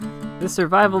This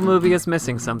survival movie is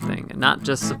missing something, and not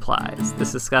just supplies.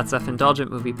 This is Scott's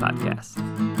Self-Indulgent Movie Podcast.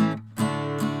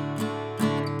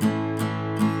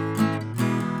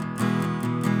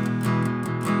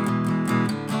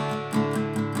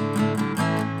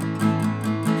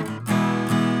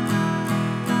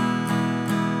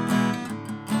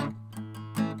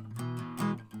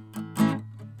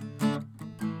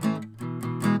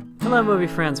 Hello movie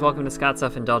friends, welcome to Scott's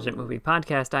Self-Indulgent Movie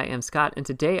Podcast. I am Scott, and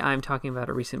today I'm talking about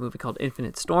a recent movie called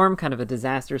Infinite Storm, kind of a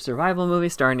disaster survival movie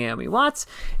starring Naomi Watts.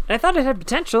 And I thought it had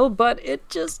potential, but it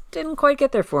just didn't quite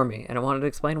get there for me, and I wanted to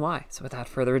explain why. So without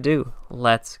further ado,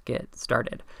 let's get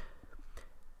started.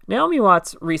 Naomi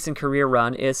Watts' recent career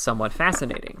run is somewhat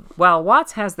fascinating. While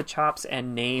Watts has the chops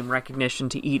and name recognition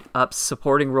to eat up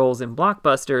supporting roles in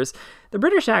blockbusters, the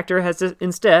British actor has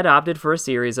instead opted for a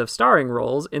series of starring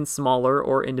roles in smaller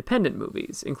or independent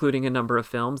movies, including a number of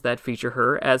films that feature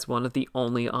her as one of the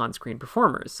only on-screen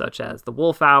performers, such as The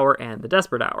Wolf Hour and The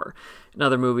Desperate Hour, and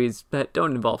other movies that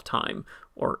don't involve time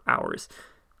or hours.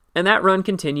 And that run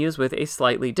continues with a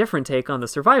slightly different take on the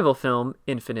survival film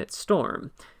Infinite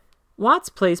Storm. Watts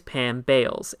plays Pam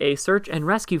Bales, a search and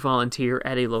rescue volunteer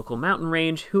at a local mountain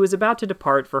range who is about to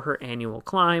depart for her annual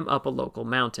climb up a local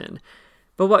mountain.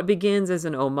 But what begins as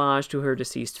an homage to her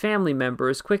deceased family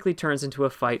members quickly turns into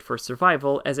a fight for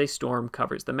survival as a storm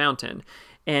covers the mountain,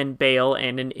 and Bale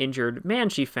and an injured man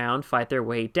she found fight their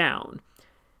way down.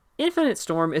 Infinite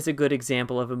Storm is a good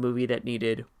example of a movie that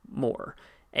needed more.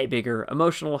 A bigger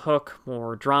emotional hook,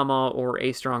 more drama, or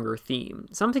a stronger theme.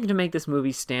 Something to make this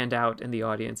movie stand out in the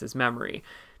audience's memory.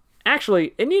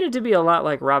 Actually, it needed to be a lot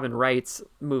like Robin Wright's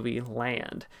movie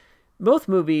Land. Both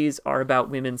movies are about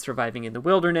women surviving in the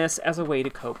wilderness as a way to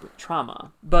cope with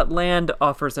trauma, but Land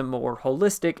offers a more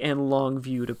holistic and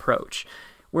long-viewed approach,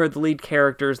 where the lead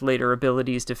character's later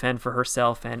abilities to fend for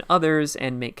herself and others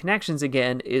and make connections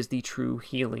again is the true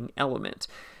healing element.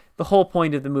 The whole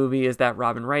point of the movie is that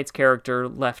Robin Wright's character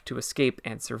left to escape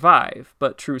and survive,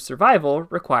 but true survival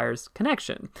requires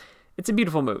connection. It's a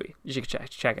beautiful movie. You should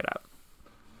check it out.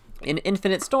 In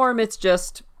Infinite Storm, it's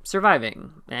just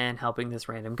surviving and helping this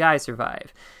random guy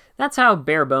survive. That's how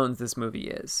bare bones this movie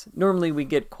is. Normally we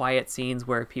get quiet scenes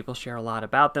where people share a lot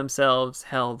about themselves.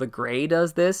 Hell, The Grey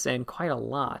does this, and quite a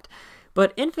lot.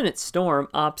 But Infinite Storm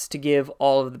opts to give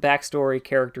all of the backstory,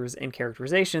 characters, and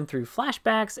characterization through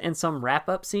flashbacks and some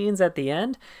wrap-up scenes at the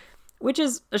end, which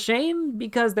is a shame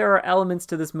because there are elements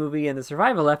to this movie and the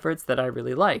survival efforts that I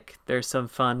really like. There's some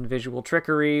fun visual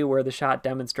trickery where the shot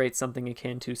demonstrates something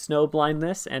akin to snow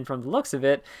blindness, and from the looks of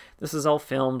it, this is all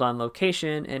filmed on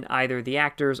location and either the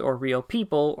actors or real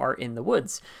people are in the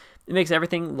woods. It makes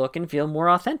everything look and feel more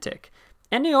authentic.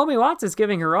 And Naomi Watts is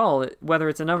giving her all, whether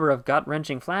it's a number of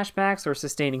gut-wrenching flashbacks or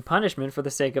sustaining punishment for the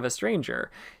sake of a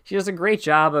stranger. She does a great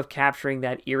job of capturing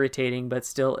that irritating but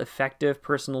still effective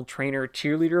personal trainer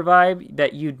cheerleader vibe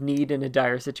that you'd need in a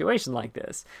dire situation like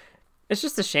this. It's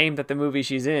just a shame that the movie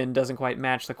she's in doesn't quite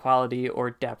match the quality or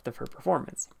depth of her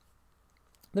performance.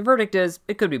 The verdict is,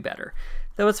 it could be better.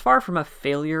 Though it's far from a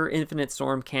failure, Infinite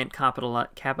Storm can't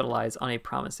capitalize on a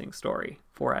promising story.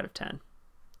 4 out of 10.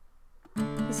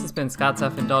 This has been Scott's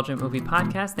Self-Indulgent Movie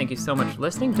Podcast. Thank you so much for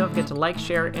listening. Don't forget to like,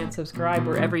 share, and subscribe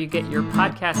wherever you get your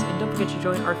podcasts. And don't forget to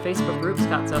join our Facebook group,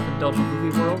 Scott's Self-Indulgent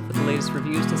Movie World, for the latest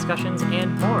reviews, discussions,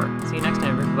 and more. See you next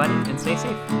time, everybody, and stay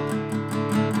safe.